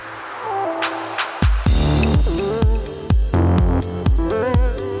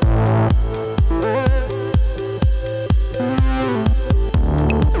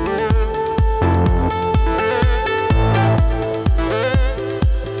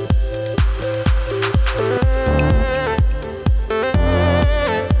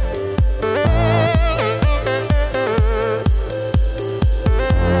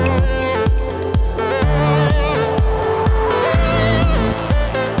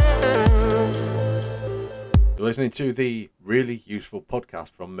listening to the really useful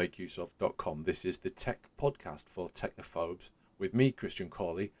podcast from makeuseof.com. This is the tech podcast for technophobes with me, Christian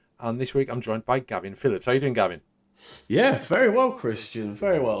Cawley, and this week I'm joined by Gavin Phillips. How are you doing, Gavin? Yeah, very well, Christian.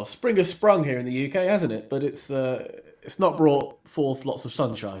 Very well. Spring has sprung here in the UK, hasn't it? But it's not brought forth lots of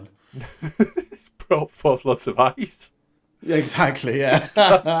sunshine. It's brought forth lots of ice. Yeah, exactly.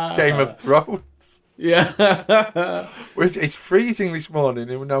 Yeah. Game of Thrones. Yeah. It's freezing this morning,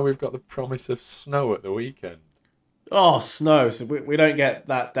 and now we've got the promise of snow at the weekend. Oh, snow. So we don't get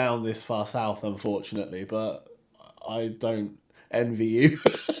that down this far south, unfortunately. But I don't envy you.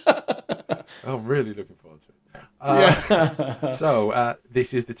 I'm really looking forward to it. Yeah.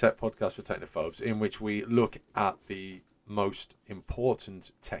 This is the Tech Podcast for Technophobes, in which we look at the most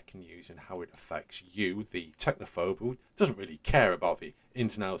important tech news and how it affects you, the technophobe, who doesn't really care about the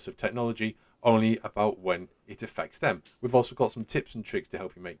ins and outs of technology, only about when it affects them. We've also got some tips and tricks to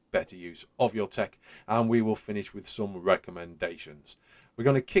help you make better use of your tech, and we will finish with some recommendations. We're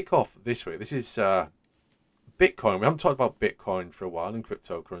going to kick off this week. This is Bitcoin. We haven't talked about Bitcoin for a while and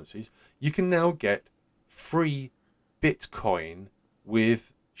cryptocurrencies. You can now get free Bitcoin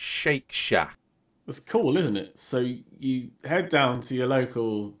with Shake Shack. That's cool, isn't it? So you head down to your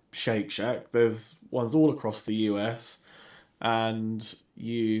local Shake Shack. There's ones all across the US, and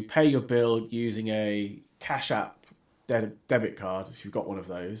you pay your bill using a Cash App debit card if you've got one of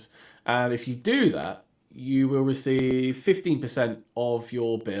those. And if you do that, you will receive 15% of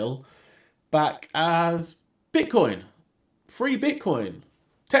your bill back as Bitcoin. Free Bitcoin.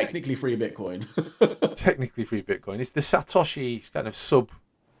 Technically free Bitcoin. Technically free Bitcoin. It's the Satoshi kind of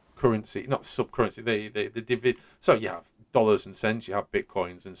sub-currency, not sub-currency, the divid. So you have dollars and cents, you have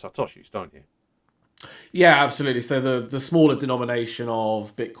Bitcoins and Satoshis, don't you? Yeah, absolutely. So the smaller denomination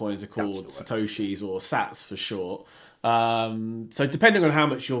of Bitcoins are called Satoshis, or Sats for short. So depending on how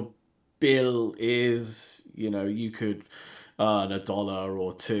much your bill is, you could earn $1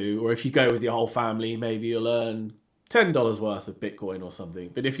 or $2, or if you go with your whole family, maybe you'll earn $10 worth of Bitcoin or something.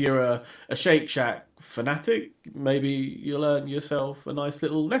 But if you're a Shake Shack fanatic, maybe you'll earn yourself a nice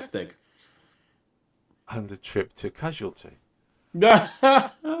little nest egg. And a trip to Casualty.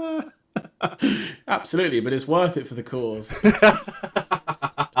 Absolutely, but it's worth it for the cause.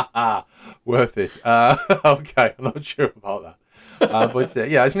 Worth it. Okay, I'm not sure about that. But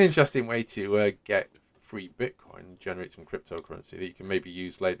it's an interesting way to get free Bitcoin and generate some cryptocurrency that you can maybe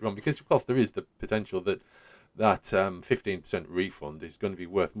use later on. Because, of course, there is the potential that 15% refund is going to be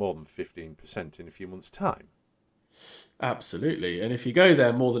worth more than 15% in a few months' time. Absolutely. And if you go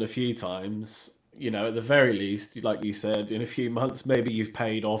there more than a few times, at the very least, like you said, in a few months, maybe you've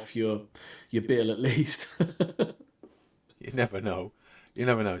paid off your bill at least. You never know.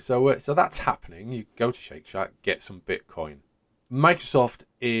 So that's happening. You go to Shake Shack, get some Bitcoin. Microsoft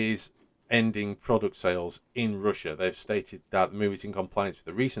is ending product sales in Russia. They've stated that the move is in compliance with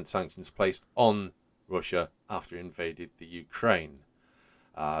the recent sanctions placed on Russia after it invaded the Ukraine.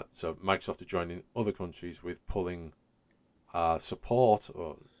 So Microsoft are joining other countries with pulling support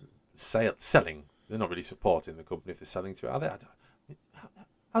or selling. They're not really supporting the company if they're selling to it, are they? How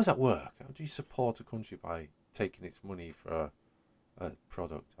does that work? How do you support a country by taking its money for a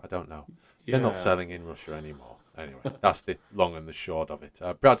product? I don't know. Yeah. They're not selling in Russia anymore. Anyway, that's the long and the short of it.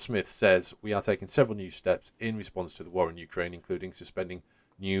 Brad Smith says, we are taking several new steps in response to the war in Ukraine, including suspending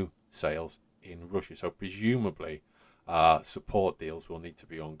new sales in Russia. So presumably support deals will need to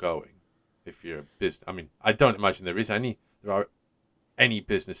be ongoing if you're a business. I mean, I don't imagine there are any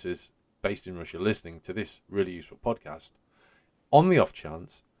businesses based in Russia listening to this really useful podcast. On the off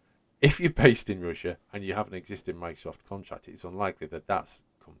chance, if you're based in Russia and you have an existing Microsoft contract, it's unlikely that that's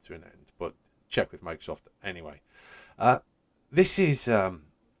come to an end, but check with Microsoft anyway. This is we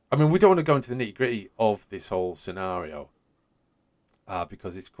don't want to go into the nitty gritty of this whole scenario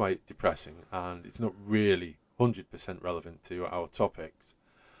because it's quite depressing and it's not really 100% relevant to our topics.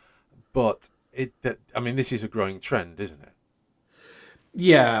 But this is a growing trend, isn't it?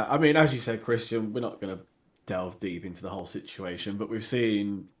 Yeah, as you said, Christian, we're not going to delve deep into the whole situation, but we've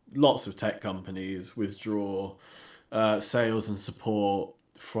seen lots of tech companies withdraw sales and support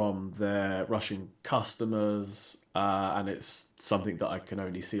from their Russian customers, and it's something that I can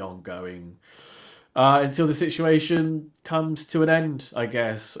only see ongoing until the situation comes to an end, I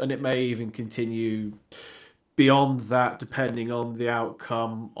guess, and it may even continue beyond that, depending on the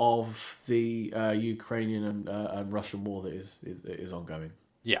outcome of the Ukrainian and Russian war that is ongoing.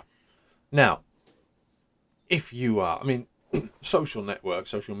 Yeah. Now, if you are, social networks,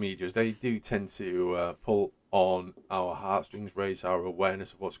 social medias, they do tend to pull on our heartstrings, raise our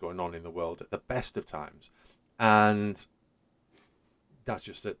awareness of what's going on in the world at the best of times. And that's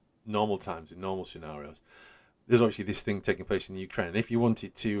just at normal times, in normal scenarios. there's obviously this thing taking place in the Ukraine. And if you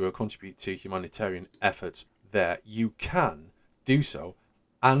wanted to contribute to humanitarian efforts there, you can do so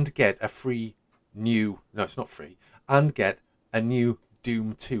and get a free new... No, it's not free. And get a new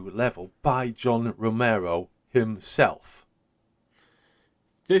Doom 2 level by John Romero himself.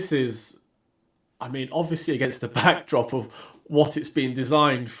 This is, I mean, obviously against the backdrop of what it's been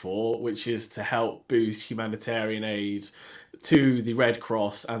designed for, which is to help boost humanitarian aid to the Red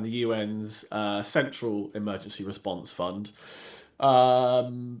Cross and the UN's Central Emergency Response Fund.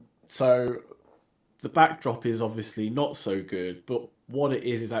 So the backdrop is obviously not so good, but what it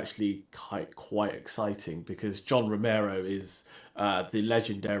is actually quite exciting, because John Romero is the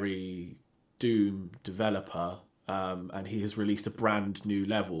legendary Doom developer. And he has released a brand new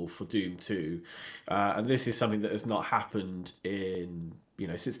level for Doom 2. And this is something that has not happened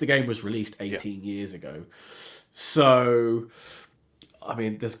since the game was released 18 years ago. So, I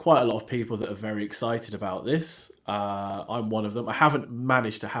mean, there's quite a lot of people that are very excited about this. I'm one of them. I haven't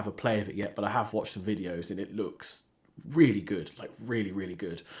managed to have a play of it yet, but I have watched some videos and it looks really good, like really, really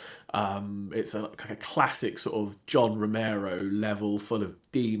good. It's a classic sort of John Romero level full of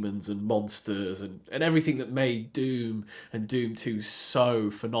demons and monsters and everything that made Doom and Doom 2 so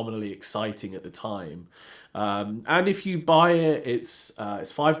phenomenally exciting at the time. And if you buy it, it's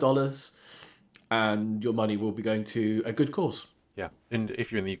 $5 and your money will be going to a good cause. Yeah, and if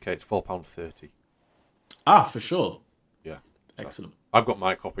you're in the UK, it's £4.30. Ah, for sure. Yeah. So excellent. I've got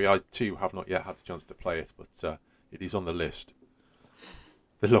my copy. I, too, have not yet had the chance to play it, but it is on the list.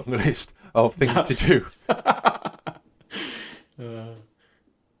 The long list of things to do.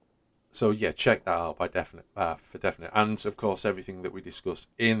 So, yeah, check that out for definite. And, of course, everything that we discussed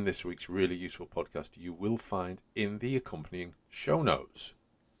in this week's really useful podcast you will find in the accompanying show notes.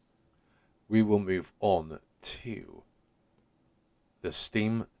 We will move on to the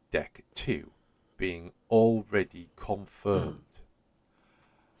Steam Deck 2 being already confirmed.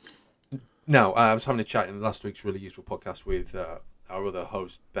 Now, I was having a chat in last week's really useful podcast with our other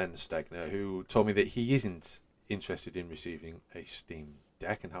host, Ben Stegner, who told me that he isn't interested in receiving a Steam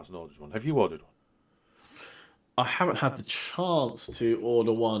Deck and hasn't ordered one. Have you ordered one? I haven't had the chance to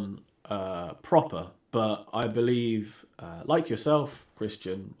order one proper, but I believe, like yourself,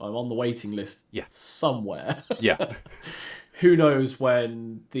 Christian, I'm on the waiting list somewhere. Yeah. Who knows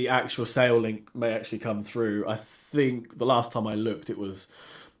when the actual sale link may actually come through. I think the last time I looked, it was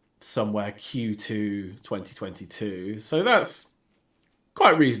somewhere Q2 2022. So that's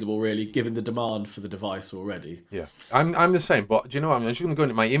quite reasonable, really, given the demand for the device already. Yeah, I'm the same, but do you know what? I'm just going to go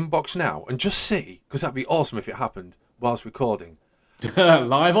into my inbox now and just see, because that'd be awesome if it happened whilst recording.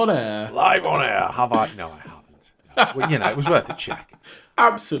 Live on air. Live on air. Have I? No, I haven't. No. Well, it was worth a check.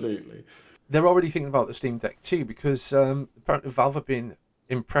 Absolutely. They're already thinking about the Steam Deck 2 because apparently Valve have been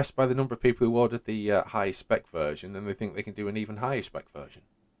impressed by the number of people who ordered the high-spec version, and they think they can do an even higher-spec version,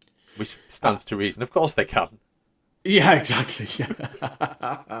 which stands to reason. Of course they can. Yeah, exactly.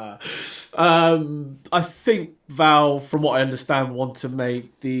 I think Valve, from what I understand, want to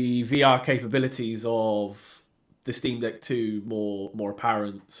make the VR capabilities of the Steam Deck 2 more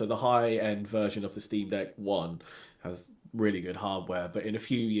apparent. So the high-end version of the Steam Deck 1 has really good hardware, but in a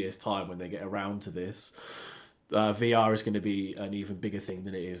few years' time, when they get around to this, VR is going to be an even bigger thing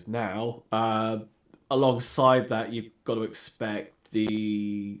than it is now. Alongside that, you've got to expect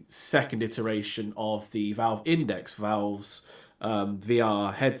the second iteration of the Valve Index, Valve's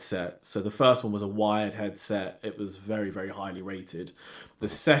VR headset. So the first one was a wired headset. It was very, very highly rated. The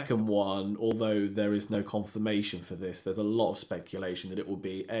second one, although there is no confirmation for this, there's a lot of speculation that it will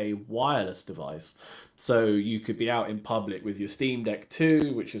be a wireless device. So you could be out in public with your Steam Deck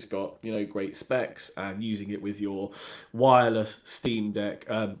 2, which has got, great specs, and using it with your wireless Steam Deck,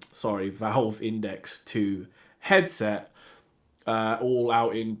 Valve Index 2 headset, all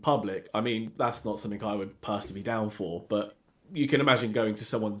out in public. I mean, that's not something I would personally be down for, but you can imagine going to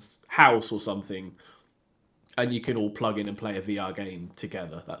someone's house or something and you can all plug in and play a VR game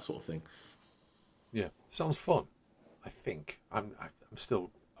together, that sort of thing. Yeah, sounds fun. I think I'm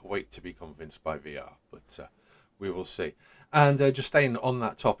still await to be convinced by VR, but we will see. And just staying on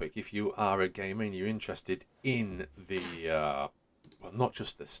that topic, if you are a gamer and you're interested in the not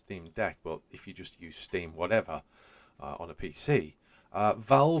just the Steam Deck, but if you just use Steam, whatever, on a PC,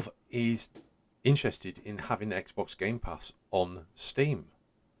 Valve is interested in having Xbox Game Pass on Steam.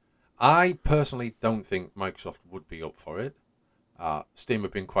 I personally don't think Microsoft would be up for it. Steam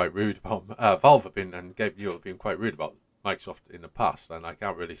have been quite rude about Valve have been, and Gabriel have been quite rude about Microsoft in the past, and I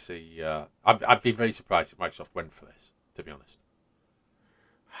can't really see. I'd be very surprised if Microsoft went for this, to be honest.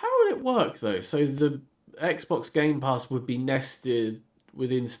 How would it work though? So the Xbox Game Pass would be nested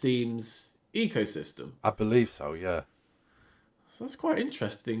within Steam's ecosystem. I believe so, yeah. So that's quite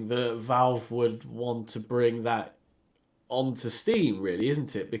interesting that Valve would want to bring that onto Steam, really,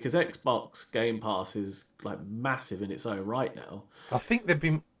 isn't it? Because Xbox Game Pass is like massive in its own right now. I think they've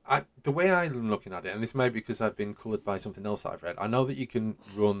been. The way I'm looking at it, and this may be because I've been coloured by something else I've read, I know that you can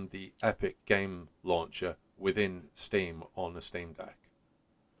run the Epic Game Launcher within Steam on a Steam Deck.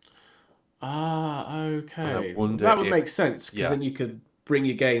 Ah, And I okay. wonder That would if. make sense because Yeah, then you could bring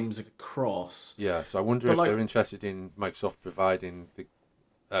your games across. yeah. So I wonder But if like, they're interested in Microsoft providing the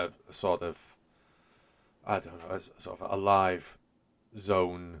a sort of, I don't know, a sort of a live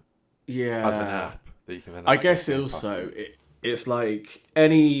zone as an yeah, app that you can then I access guess Game Pass also through. it's like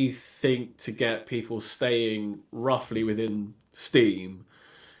anything to get people staying roughly within Steam.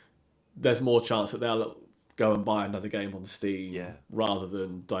 There's more chance that they'll go and buy another game on Steam Yeah, rather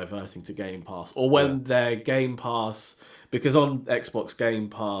than diverting to Game Pass. Or yeah, when their Game Pass, because on Xbox Game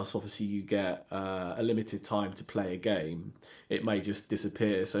Pass, obviously you get a limited time to play a game. It may just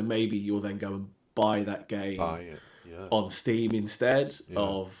disappear. So maybe you'll then go and buy that game buy it. Yeah, on Steam instead yeah.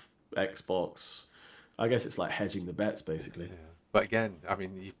 of Xbox. I guess it's like hedging the bets, basically. Yeah. But again, I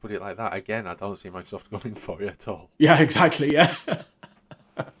mean, you put it like that. Again, I don't see Microsoft going for it at all. Yeah, exactly. Yeah.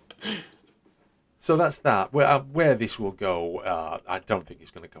 So that's that. Where this will go, I don't think it's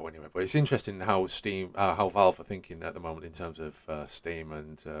going to go anywhere. But it's interesting how how Valve are thinking at the moment in terms of Steam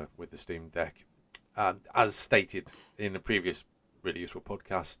and with the Steam Deck. As stated in a previous really useful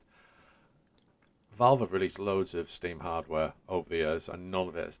podcast, Valve have released loads of Steam hardware over the years, and none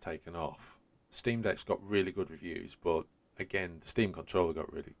of it has taken off. Steam Deck's got really good reviews, but again, the Steam controller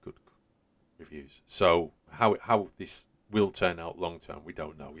got really good reviews. So how this will turn out long term, we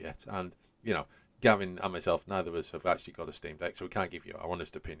don't know yet. And Gavin and myself, neither of us have actually got a Steam Deck, so we can't give you our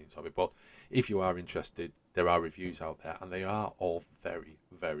honest opinions of it. But if you are interested, there are reviews out there, and they are all very,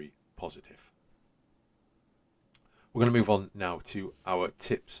 very positive. We're going to move on now to our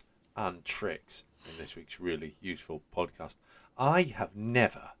tips and tricks in this week's really useful podcast. I have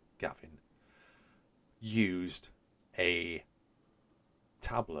never, Gavin, used a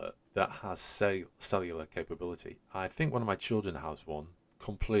tablet that has cellular capability. I think one of my children has one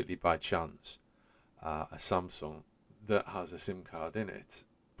completely by chance, a Samsung that has a SIM card in it.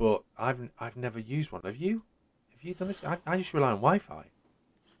 But I've never used one. Have you? Have you done this? I just rely on Wi-Fi.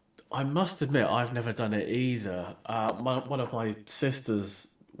 I must admit, I've never done it either. One of my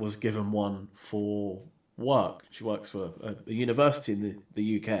sisters was given one for work. She works for a university in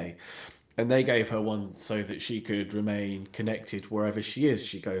the UK, and they gave her one so that she could remain connected wherever she is.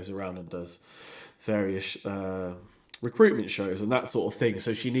 She goes around and does various recruitment shows and that sort of thing.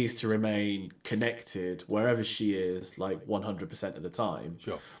 So she needs to remain connected wherever she is, like 100% of the time.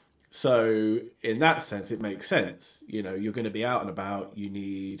 Sure. So in that sense, it makes sense. You're going to be out and about. You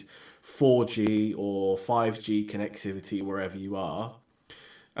need 4G or 5G connectivity wherever you are.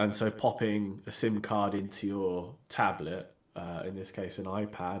 And so popping a SIM card into your tablet, in this case an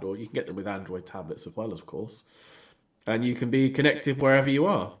iPad, or you can get them with Android tablets as well, of course, and you can be connected wherever you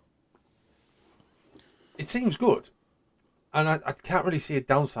are. It seems good. And I can't really see a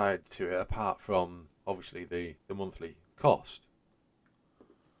downside to it apart from, obviously, the monthly cost.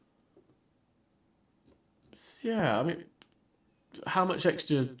 Yeah, I mean, how much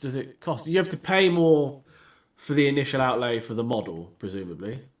extra does it cost? You have to pay more for the initial outlay for the model,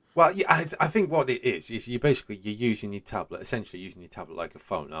 presumably. Well, yeah, I think what it is you're using your tablet, essentially using your tablet like a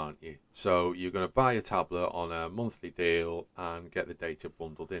phone, aren't you? So you're going to buy a tablet on a monthly deal and get the data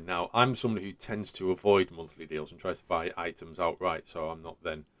bundled in. Now, I'm somebody who tends to avoid monthly deals and tries to buy items outright, so I'm not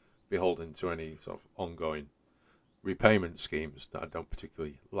then beholden to any sort of ongoing repayment schemes that I don't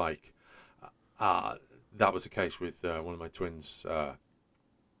particularly like. That was the case with one of my twins'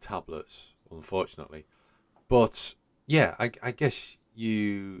 tablets, unfortunately. But yeah, I guess I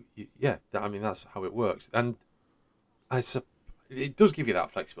mean that's how it works, and it does give you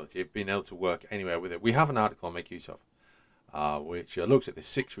that flexibility of being able to work anywhere with it. We have an article on Make Use of, which looks at the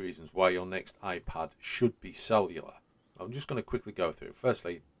 6 reasons why your next iPad should be cellular. I'm just going to quickly go through.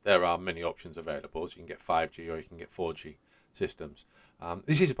 Firstly, there are many options available. So you can get 5G or you can get 4G systems.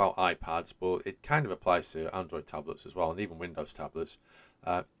 This is about iPads, but it kind of applies to Android tablets as well, and even Windows tablets.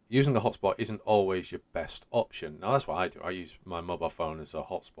 Using a hotspot isn't always your best option. Now, that's what I do. I use my mobile phone as a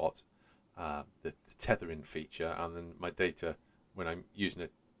hotspot, the tethering feature, and then my data, when I'm using a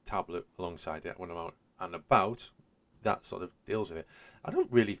tablet alongside it, when I'm out and about, that sort of deals with it. I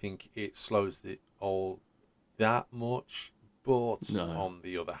don't really think it slows it all that much, but No. on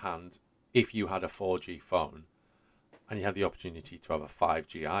the other hand, if you had a 4G phone and you had the opportunity to have a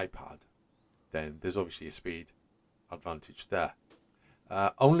 5G iPad, then there's obviously a speed advantage there.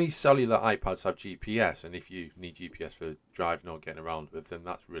 Only cellular iPads have GPS, and if you need GPS for driving or getting around with them,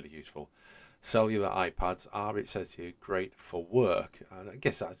 that's really useful. Cellular iPads are, it says here, great for work. And I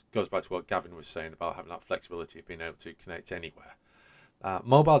guess that goes back to what Gavin was saying about having that flexibility of being able to connect anywhere.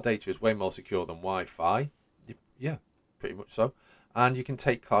 Mobile data is way more secure than Wi-Fi. Yeah, pretty much so. And you can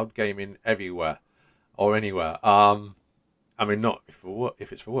take cloud gaming everywhere or anywhere. I mean, not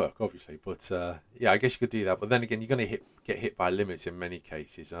if it's for work, obviously, but yeah, I guess you could do that. But then again, you're going to get hit by limits in many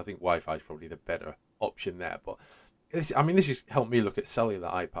cases, and I think Wi-Fi is probably the better option there. But this has helped me look at cellular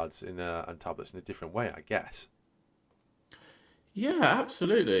iPads and tablets in a different way, I guess. Yeah,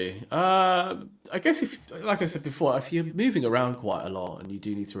 absolutely. I guess if, like I said before, if you're moving around quite a lot and you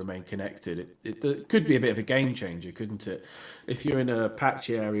do need to remain connected, it could be a bit of a game changer, couldn't it? If you're in a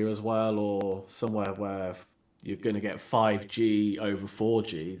patchy area as well, or somewhere where you're going to get 5G over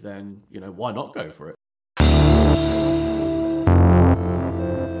 4G, then why not go for it?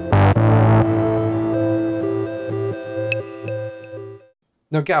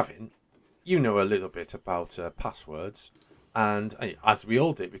 Now, Gavin, you know a little bit about passwords, and as we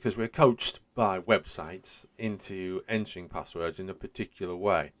all do, because we're coached by websites into entering passwords in a particular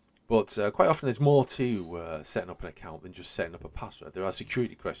way. But quite often there's more to setting up an account than just setting up a password. There are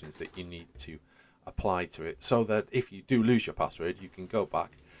security questions that you need to apply to it, so that if you do lose your password, you can go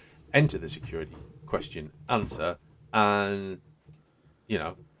back, enter the security question answer, and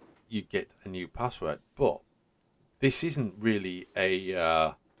you get a new password. But this isn't really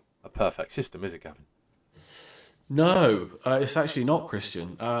a perfect system, is it, Gavin? No, it's actually not,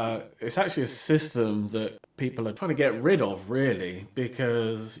 Christian. It's actually a system that people are trying to get rid of, really,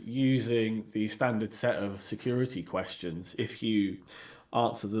 because using the standard set of security questions, if you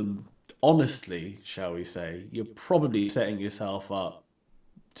answer them honestly, shall we say, you're probably setting yourself up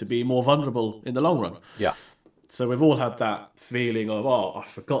to be more vulnerable in the long run. Yeah. So we've all had that feeling of, oh, I've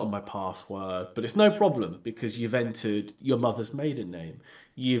forgotten my password, but it's no problem because you've entered your mother's maiden name.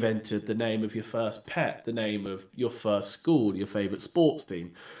 You've entered the name of your first pet, the name of your first school, your favourite sports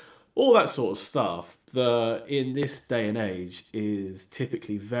team, all that sort of stuff that in this day and age is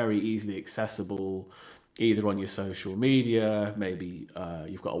typically very easily accessible either on your social media, maybe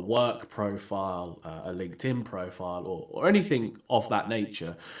you've got a work profile, a LinkedIn profile, or anything of that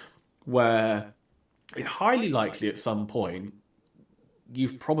nature where it's highly likely at some point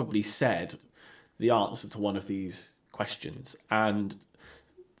you've probably said the answer to one of these questions, and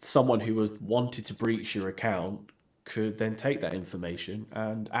someone who was wanted to breach your account could then take that information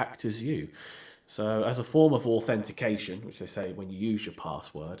and act as you. So, as a form of authentication, which they say when you use your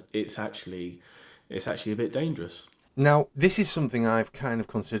password, it's actually a bit dangerous. Now, this is something I've kind of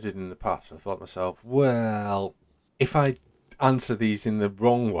considered in the past. I thought to myself, well, if I answer these in the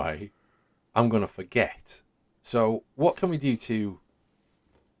wrong way, I'm going to forget. So what can we do to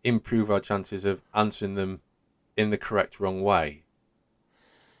improve our chances of answering them in the correct wrong way?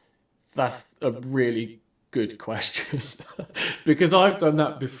 That's a really good question because I've done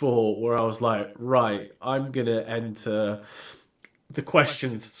that before where I was like, right, I'm going to enter the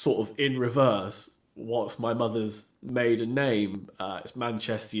questions sort of in reverse. What's my mother's maiden name? It's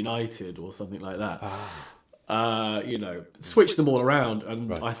Manchester United or something like that. Switch them all around. And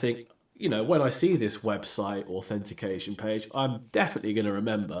Right. I think, when I see this website authentication page, I'm definitely going to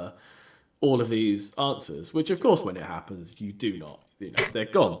remember all of these answers, which of course, when it happens, you do not. They're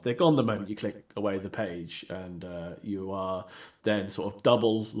gone. They're gone the moment you click away the page, and you are then sort of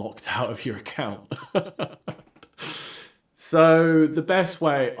double locked out of your account. So the best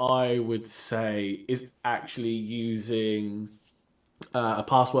way I would say is actually using a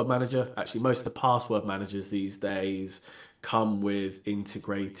password manager. Actually, most of the password managers these days come with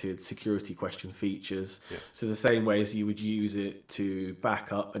integrated security question features. Yeah. So the same way as you would use it to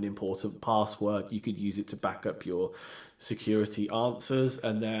back up an important password, you could use it to back up your security answers.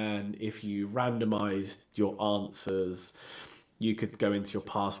 And then if you randomized your answers, you could go into your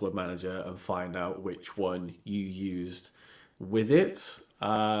password manager and find out which one you used with it.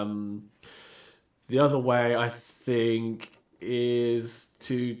 The other way I think is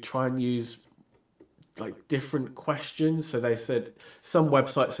to try and use like different questions. So they said some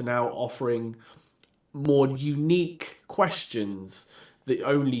websites are now offering more unique questions that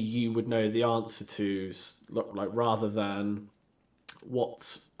only you would know the answer to, like rather than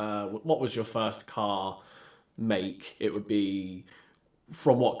what was your first car make, it would be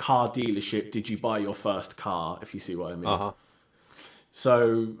from what car dealership did you buy your first car, if you see what I mean. Uh-huh.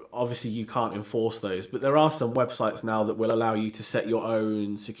 So obviously you can't enforce those, but there are some websites now that will allow you to set your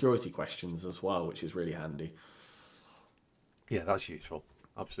own security questions as well, which is really handy. Yeah, that's useful.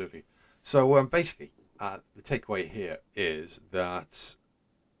 Absolutely. So basically, the takeaway here is that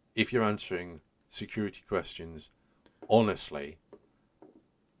if you're answering security questions honestly,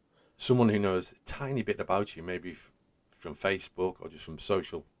 someone who knows a tiny bit about you, maybe from Facebook or just from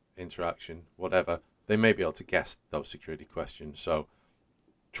social interaction, whatever, they may be able to guess those security questions. So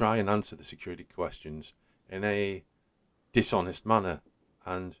try and answer the security questions in a dishonest manner,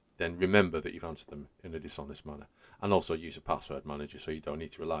 and then remember that you've answered them in a dishonest manner. And also use a password manager so you don't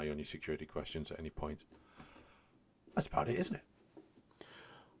need to rely on your security questions at any point. That's about it, isn't it?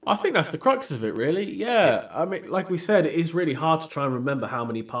 I think that's the crux of it, really. Yeah. I mean, like we said, it is really hard to try and remember how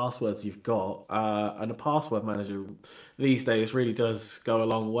many passwords you've got. And a password manager these days really does go a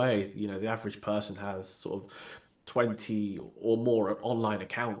long way. You know, the average person has sort of 20 or more online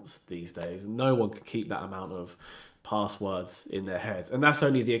accounts these days. No one can keep that amount of passwords in their heads. And that's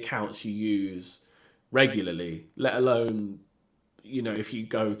only the accounts you use regularly, let alone, you know, if you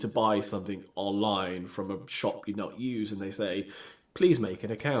go to buy something online from a shop you not use and they say, please make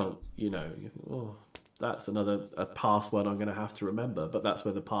an account, you know, you think, oh, that's a password I'm going to have to remember. But that's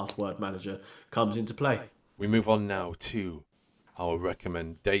where the password manager comes into play. We move on now to our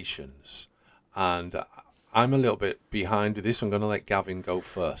recommendations. And I'm a little bit behind with this. I'm going to let Gavin go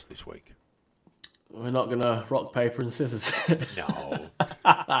first this week. We're not going to rock, paper and scissors. No.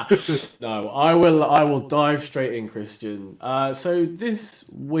 No, I will dive straight in, Christian. So this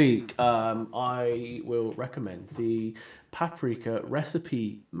week, I will recommend the Paprika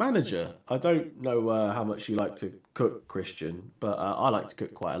Recipe Manager. I don't know how much you like to cook, Christian, but I like to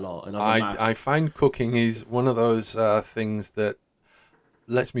cook quite a lot. And I find cooking is one of those things that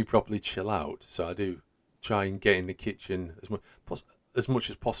lets me properly chill out. So I do try and get in the kitchen as much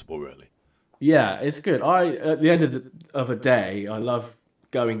as possible, really. Yeah, it's good. At the end of a day, I love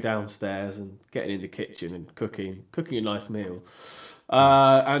going downstairs and getting in the kitchen and cooking a nice meal.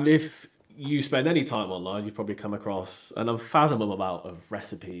 And if you spend any time online, you probably come across an unfathomable amount of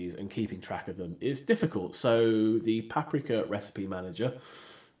recipes, and keeping track of them is difficult. So the Paprika Recipe Manager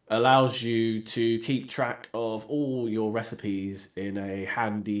allows you to keep track of all your recipes in a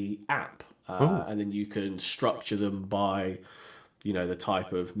handy app. And then you can structure them by, you know, the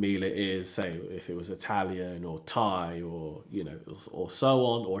type of meal it is, say if it was Italian or Thai or, you know, or so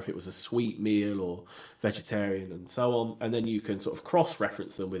on, or if it was a sweet meal or vegetarian and so on. And then you can sort of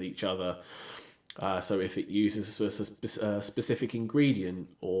cross-reference them with each other. So if it uses a specific ingredient,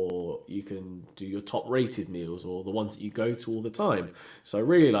 or you can do your top rated meals or the ones that you go to all the time. So I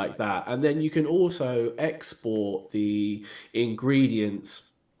really like that. And then you can also export the ingredients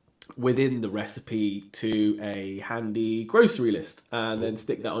within the recipe to a handy grocery list, and then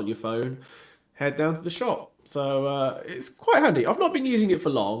stick that on your phone, head down to the shop. So it's quite handy. I've not been using it for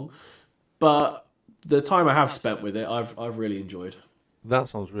long, but the time I have spent with it, I've really enjoyed. That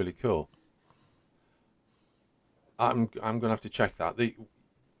sounds really cool. I'm going to have to check that.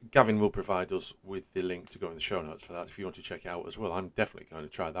 Gavin will provide us with the link to go in the show notes for that if you want to check it out as well. I'm definitely going to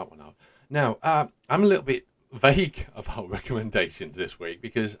try that one out. Now, I'm a little bit vague about recommendations this week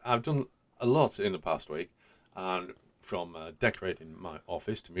because I've done a lot in the past week, and from decorating my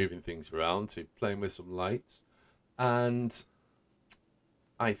office to moving things around to playing with some lights, and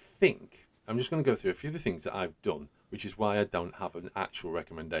I think I'm just going to go through a few of the things that I've done, which is why I don't have an actual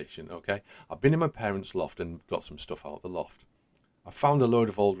recommendation. Okay, I've been in my parents' loft and got some stuff out of the loft. I found a load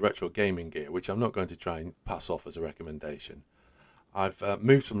of old retro gaming gear, which I'm not going to try and pass off as a recommendation. I've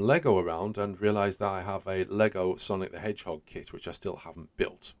moved some Lego around and realised that I have a Lego Sonic the Hedgehog kit, which I still haven't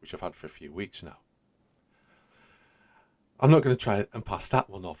built, which I've had for a few weeks now. I'm not going to try and pass that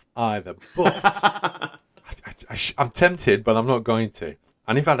one off either, but I'm tempted, but I'm not going to.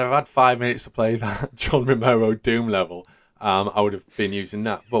 And if I'd have had 5 minutes to play that John Romero Doom level, I would have been using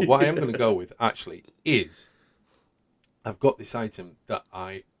that. But what I am going to go with, actually, is I've got this item that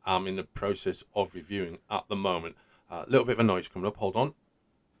I am in the process of reviewing at the moment. A little bit of a noise coming up. Hold on.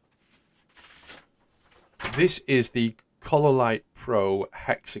 This is the Color Light Pro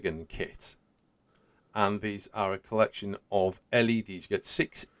Hexagon kit. And these are a collection of LEDs. You get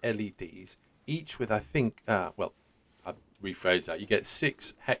 6 LEDs, each with, I think, I'll rephrase that. You get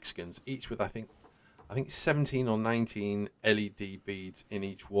 6 hexagons, each with, I think 17 or 19 LED beads in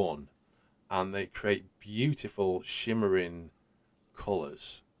each one. And they create beautiful shimmering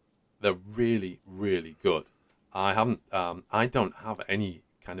colours. They're really, really good. I don't have any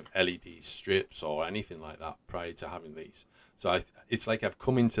kind of LED strips or anything like that prior to having these. So it's like I've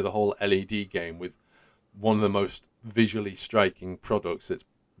come into the whole LED game with one of the most visually striking products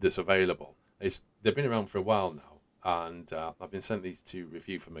that's available. They've been around for a while now, and I've been sent these to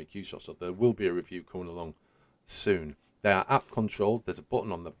review for Make Use of, so there will be a review coming along soon. They are app controlled. There's a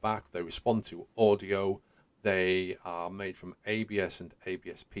button on the back. They respond to audio. They are made from ABS and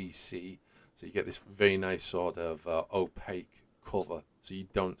ABS-PC, so you get this very nice sort of opaque cover, so you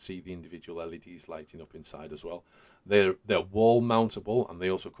don't see the individual LEDs lighting up inside as well. They're wall mountable, and they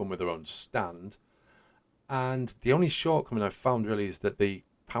also come with their own stand. And the only shortcoming I've found really is that the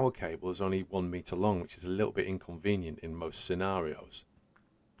power cable is only 1 meter long, which is a little bit inconvenient in most scenarios.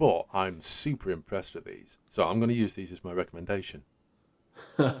 But I'm super impressed with these, so I'm going to use these as my recommendation.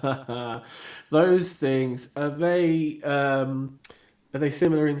 Those things are they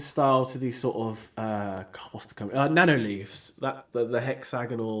similar in style to these sort of what's the company? Nanoleafs, that the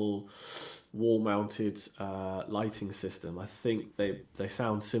hexagonal wall-mounted lighting system. I think they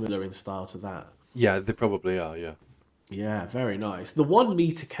sound similar in style to that. Yeah, they probably are, yeah. Yeah, very nice. The 1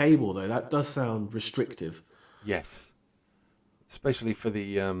 meter cable though, that does sound restrictive. Yes. Especially for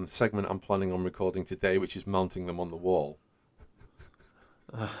the segment I'm planning on recording today, which is mounting them on the wall.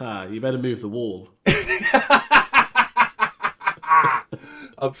 Aha, you better move the wall.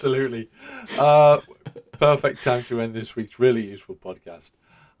 Absolutely. Perfect time to end this week's really useful podcast.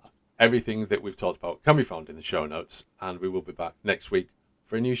 Everything that we've talked about can be found in the show notes, and we will be back next week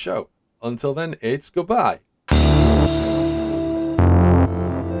for a new show. Until then, it's goodbye.